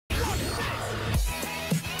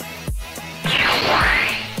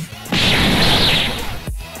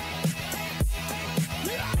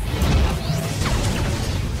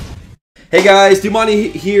Hey guys, Dumani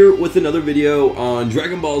here with another video on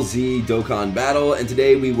Dragon Ball Z Dokkan Battle, and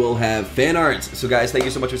today we will have fan art. So guys, thank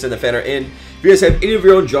you so much for sending the fan art in. If you guys have any of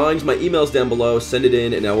your own drawings, my email's down below, send it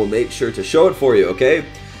in and I will make sure to show it for you, okay?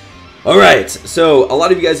 Alright, so a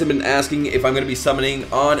lot of you guys have been asking if I'm going to be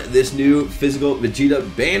summoning on this new physical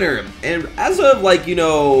Vegeta banner, and as of like, you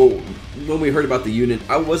know, when we heard about the unit,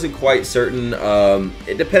 I wasn't quite certain.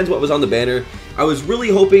 It depends what was on the banner. I was really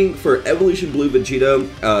hoping for Evolution Blue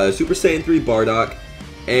Vegeta, Super Saiyan 3 Bardock,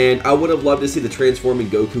 and I would have loved to see the transforming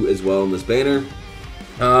Goku as well in this banner.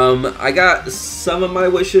 I got some of my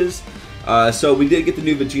wishes. So we did get the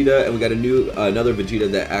new Vegeta, and we got another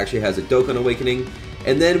Vegeta that actually has a Dokkan Awakening.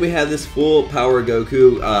 And then we have this full power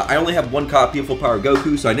Goku. I only have one copy of full power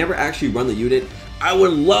Goku, so I never actually run the unit. I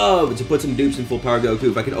would love to put some dupes in full power Goku.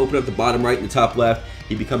 If I can open up the bottom right and the top left,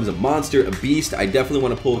 he becomes a monster, a beast. I definitely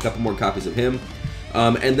want to pull a couple more copies of him.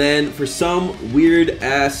 And then for some weird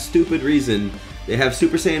ass stupid reason, they have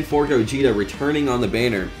Super Saiyan 4 Vegeta returning on the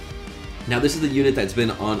banner. Now this is the unit that's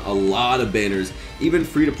been on a lot of banners. Even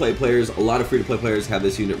free-to-play players, a lot of free-to-play players have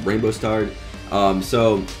this unit rainbow starred.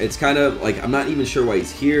 So it's kind of like, I'm not even sure why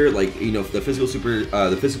he's here. Like, you know, the physical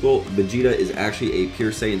Vegeta is actually a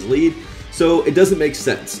pure Saiyan's lead, so it doesn't make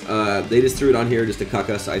sense. They just threw it on here just to cuck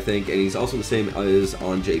us, I think, and he's also the same as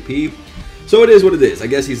on JP. So it is what it is. I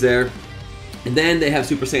guess he's there. And then they have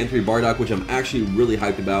Super Saiyan 3 Bardock, which I'm actually really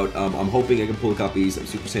hyped about. I'm hoping I can pull copies of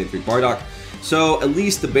Super Saiyan 3 Bardock, so at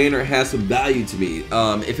least the banner has some value to me.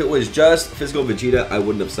 If it was just physical Vegeta, I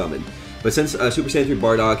wouldn't have summoned. But since Super Saiyan 3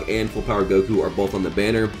 Bardock and Full Power Goku are both on the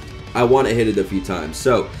banner, I want to hit it a few times.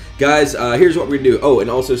 So, guys, here's what we're going to do. Oh, and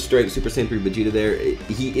also straight Super Saiyan 3 Vegeta there.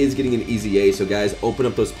 He is getting an EZA, so guys, open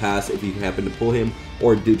up those paths if you can happen to pull him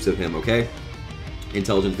or dupes of him, okay?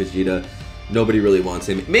 Intelligent Vegeta. Nobody really wants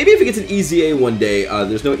him. Maybe if he gets an EZA one day.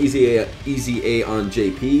 There's no EZA on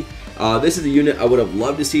JP. This is the unit I would have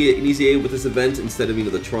loved to see an EZA with this event instead of, you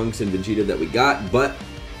know, the Trunks and Vegeta that we got, but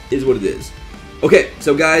it is what it is. Okay,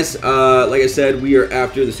 so guys, like I said, we are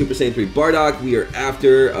after the Super Saiyan 3 Bardock, we are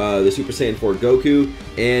after the Super Saiyan 4 Goku,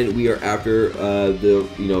 and we are after the,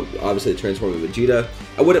 you know, obviously the transforming Vegeta.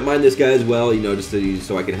 I wouldn't mind this guy as well, you know, just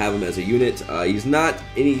so I can have him as a unit. He's not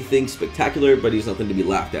anything spectacular, but he's nothing to be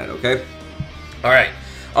laughed at, okay? Alright,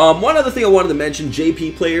 one other thing I wanted to mention,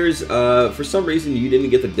 JP players, for some reason you didn't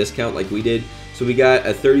get the discount like we did, so we got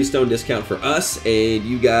a 30 stone discount for us, and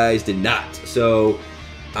you guys did not, so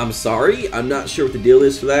I'm sorry, I'm not sure what the deal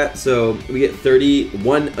is for that. So we get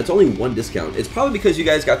 31, it's only one discount. It's probably because you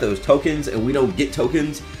guys got those tokens and we don't get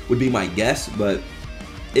tokens, would be my guess, but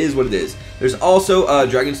it is what it is. There's also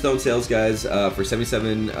Dragon Stone sales, guys, for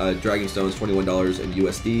 77 Dragon Stones, $21 in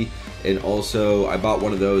USD. And also, I bought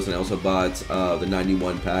one of those, and I also bought the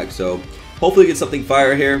 91 pack. So hopefully get something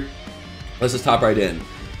fire here. Let's just hop right in.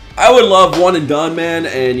 I would love one and done, man,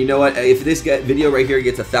 and you know what, if this video right here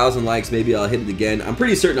gets 1,000 likes, maybe I'll hit it again. I'm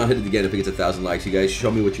pretty certain I'll hit it again if it gets 1,000 likes. You guys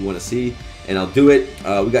show me what you want to see, and I'll do it.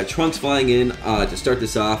 We got Trunks flying in to start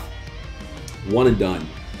this off. One and done.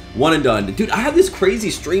 One and done. Dude, I had this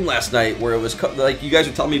crazy stream last night where it was like you guys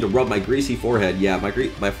were telling me to rub my greasy forehead. Yeah,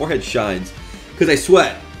 my forehead shines because I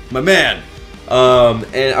sweat. My man.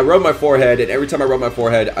 And I rubbed my forehead, and every time I rubbed my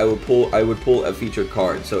forehead, I would pull a featured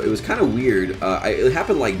card. So it was kind of weird. It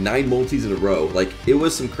happened like 9 multis in a row. Like, it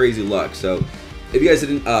was some crazy luck. So if you guys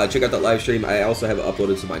didn't check out that live stream, I also have it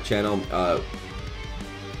uploaded to my channel.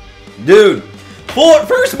 Dude,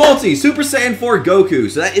 first multi, Super Saiyan 4 Goku.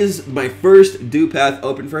 So that is my first dupe path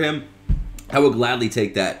open for him. I would gladly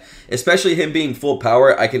take that, especially him being full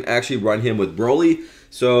power. I can actually run him with Broly.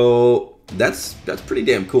 So that's pretty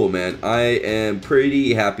damn cool, man. I am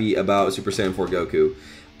pretty happy about Super Saiyan 4 Goku.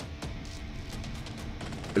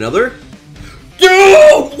 Another? Dude,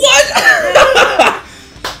 what?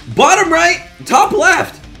 Bottom right, top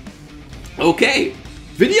left. Okay,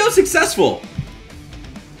 video successful.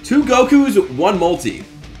 2 Gokus, 1 multi.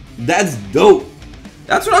 That's dope.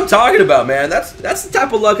 That's what I'm talking about, man. That's the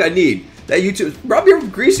type of luck I need. That YouTube, rub your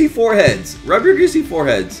greasy foreheads. Rub your greasy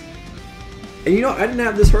foreheads. And you know, I didn't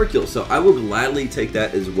have this Hercule, so I will gladly take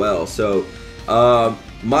that as well. So,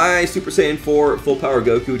 my Super Saiyan 4 Full Power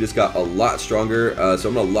Goku just got a lot stronger, so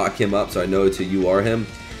I'm going to lock him up so I know to UR him.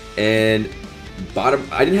 And bottom,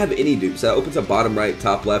 I didn't have any dupes, so that opens up bottom right,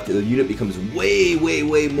 top left, and the unit becomes way, way,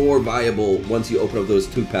 way more viable once you open up those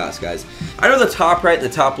 2 paths, guys. I know the top right and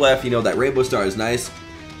the top left, you know, that Rainbow Star is nice,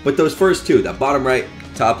 but those first 2, that bottom right,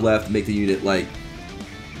 top left, make the unit, like,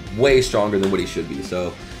 way stronger than what he should be,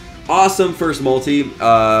 so awesome first multi.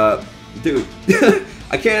 Dude,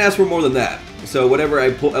 I can't ask for more than that. So whatever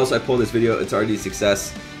else I pull in this video, it's already a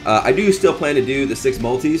success. I do still plan to do the 6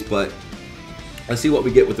 multis, but Let's see what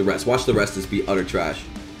we get with the rest. Watch the rest just be utter trash.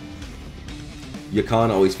 Yakan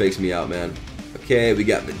always fakes me out, man. Okay, we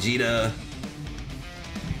got Vegeta.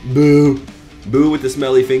 Boo. Boo with the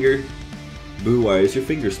smelly finger. Boo, why is your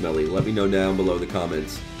finger smelly? Let me know down below in the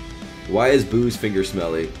comments. Why is Boo's finger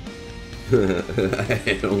smelly?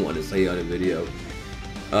 I don't want to say on a video.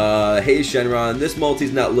 Hey Shenron, this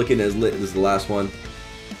multi's not looking as lit as the last one.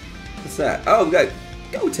 What's that? Oh, we got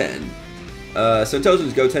Goten. So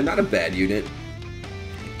Tozen's Goten, not a bad unit.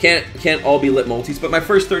 Can't all be lit multis, but my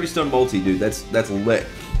first 30 stone multi, dude, that's lit.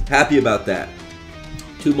 Happy about that.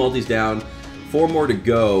 2 multis down, 4 more to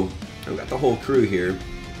go. I've got the whole crew here.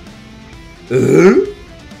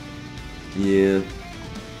 Yeah.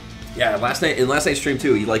 Yeah, last night's stream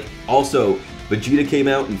too, he like also Vegeta came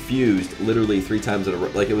out and fused literally 3 times in a row.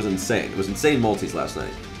 Like, it was insane. It was insane multis last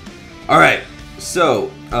night. Alright, so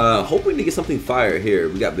hoping to get something fire here.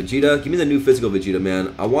 We got Vegeta. Give me the new physical Vegeta,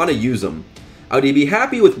 man. I want to use them. I would be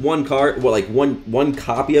happy with one card, well, like one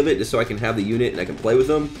copy of it, just so I can have the unit and I can play with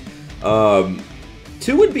them.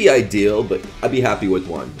 2 would be ideal, but I'd be happy with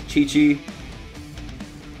 1. Chi-Chi.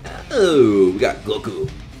 Oh, we got Goku.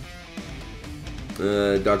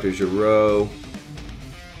 Dr. Gero.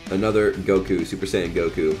 Another Goku, Super Saiyan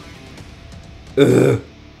Goku.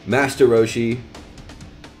 Master Roshi.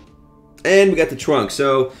 And we got the Trunks.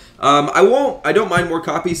 So I don't mind more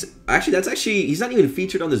copies. Actually, he's not even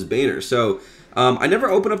featured on this banner. So I never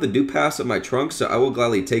opened up the dupe pass of my Trunks, so I will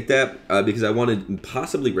gladly take that because I want to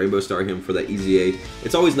possibly Rainbow Star him for that EZA.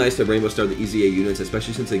 It's always nice to Rainbow Star the EZA units,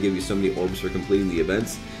 especially since they give you so many orbs for completing the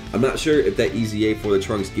events. I'm not sure if that EZA for the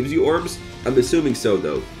Trunks gives you orbs. I'm assuming so,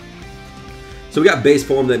 though. So we got base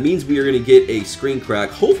form. That means we are going to get a screen crack.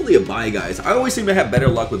 Hopefully a buy, guys. I always seem to have better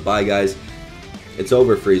luck with buy, guys. It's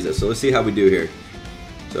over Frieza. So let's see how we do here.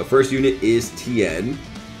 So first unit is Tien.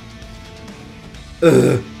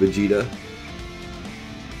 Vegeta.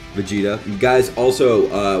 You guys, also,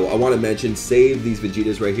 I want to mention, save these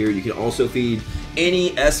Vegetas right here. You can also feed any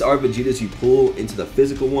SR Vegetas you pull into the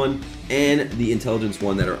physical one and the intelligence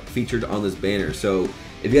one that are featured on this banner. So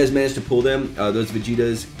if you guys manage to pull them, those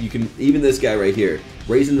Vegetas, you can, even this guy right here,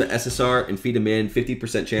 raise him the SSR and feed him in,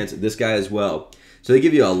 50% chance, this guy as well. So they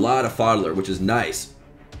give you a lot of fodder, which is nice.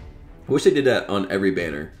 I wish they did that on every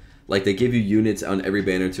banner. Like, they give you units on every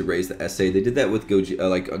banner to raise the SA. They did that with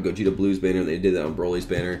Gogeta Blue's banner. They did that on Broly's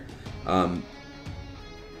banner.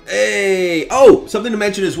 Hey! Oh! Something to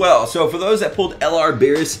mention as well. So, for those that pulled LR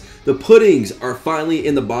Beerus, the puddings are finally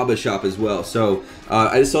in the Baba shop as well. So,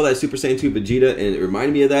 I just saw that Super Saiyan 2 Vegeta, and it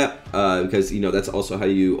reminded me of that. Because, you know, that's also how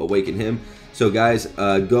you awaken him. So, guys,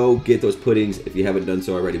 go get those puddings if you haven't done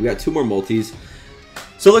so already. We got 2 more multis.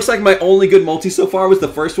 So it looks like my only good multi so far was the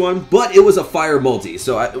first one, but it was a fire multi.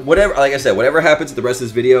 So whatever, like I said, whatever happens at the rest of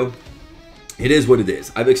this video, it is what it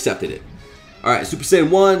is. I've accepted it. All right, Super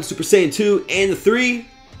Saiyan 1, Super Saiyan 2, and the 3.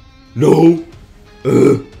 No.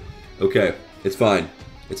 Okay, it's fine.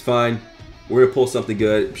 It's fine. We're gonna pull something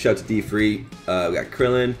good. Shout out to D-Free. We got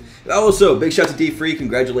Krillin. Also, big shout out to D-Free.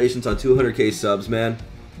 Congratulations on 200K subs, man.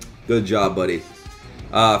 Good job, buddy.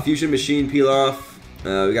 Fusion Machine peel off.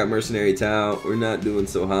 We got Mercenary Tao. We're not doing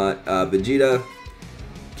so hot. Vegeta.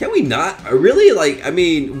 Can we not? Really? Like, I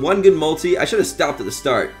mean, one good multi. I should have stopped at the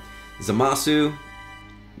start. Zamasu.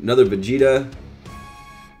 Another Vegeta.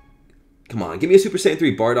 Come on. Give me a Super Saiyan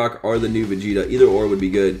 3 Bardock or the new Vegeta. Either or would be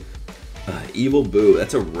good. Evil Boo.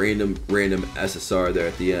 That's a random SSR there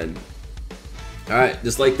at the end. Alright,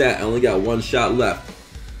 just like that. I only got 1 shot left.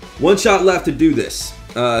 1 shot left to do this.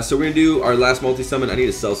 So we're going to do our last multi-summon. I need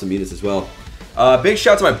to sell some units as well. Big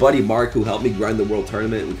shout out to my buddy Mark, who helped me grind the World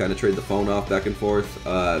Tournament. We kind of traded the phone off back and forth.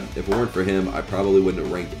 If it weren't for him, I probably wouldn't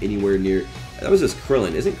have ranked anywhere near. That was just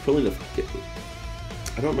Krillin. Isn't Krillin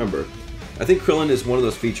a... I don't remember. I think Krillin is one of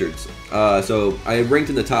those featured. So I ranked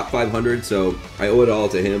in the top 500, so I owe it all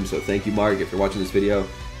to him. So thank you, Mark. If you're watching this video,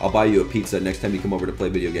 I'll buy you a pizza next time you come over to play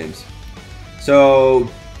video games. So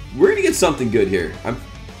we're going to get something good here.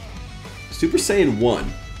 Super Saiyan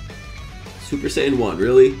 1. Super Saiyan 1,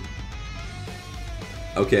 really?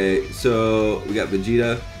 Okay, so we got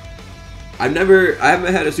Vegeta. I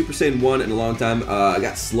haven't had a Super Saiyan 1 in a long time. I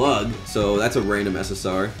got Slug, so that's a random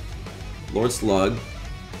SSR. Lord Slug.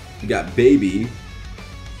 We got Baby.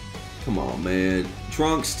 Come on, man.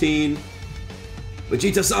 Trunks, Teen.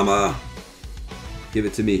 Vegeta-sama. Give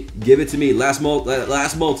it to me. Give it to me. Last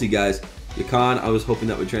multi, guys. Yakan, I was hoping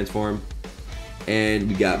that would transform. And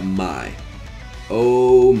we got Mai.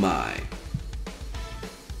 Oh, my.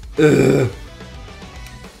 Ugh.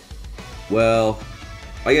 Well,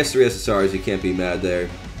 I guess 3 SSRs, you can't be mad there.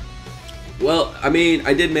 Well, I mean,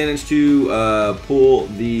 I did manage to pull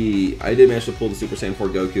the Super Saiyan 4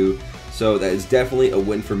 Goku. So that is definitely a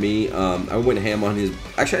win for me. I went ham on his...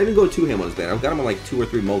 Actually, I didn't go too ham on his banner. I got him on like 2 or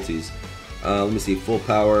 3 multis. Let me see. Full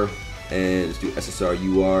power. And let's do SSR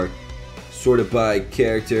UR. Sorted by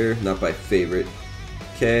character, not by favorite.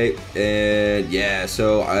 Okay, and yeah,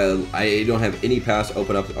 so I don't have any pass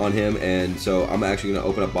open up on him, and so I'm actually going to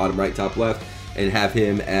open up bottom right, top left, and have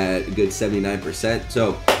him at a good 79%.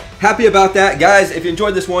 So happy about that. Guys, if you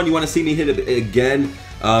enjoyed this one, you want to see me hit it again,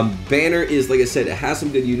 banner is, like I said, it has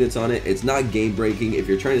some good units on it. It's not game breaking. If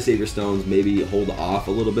you're trying to save your stones, maybe hold off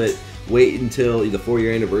a little bit. Wait until the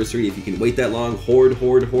 4-year anniversary. If you can wait that long, hoard.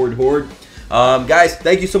 Guys,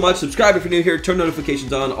 thank you so much. Subscribe if you're new here. Turn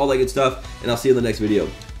notifications on, all that good stuff. And I'll see you in the next video.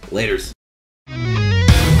 Laters.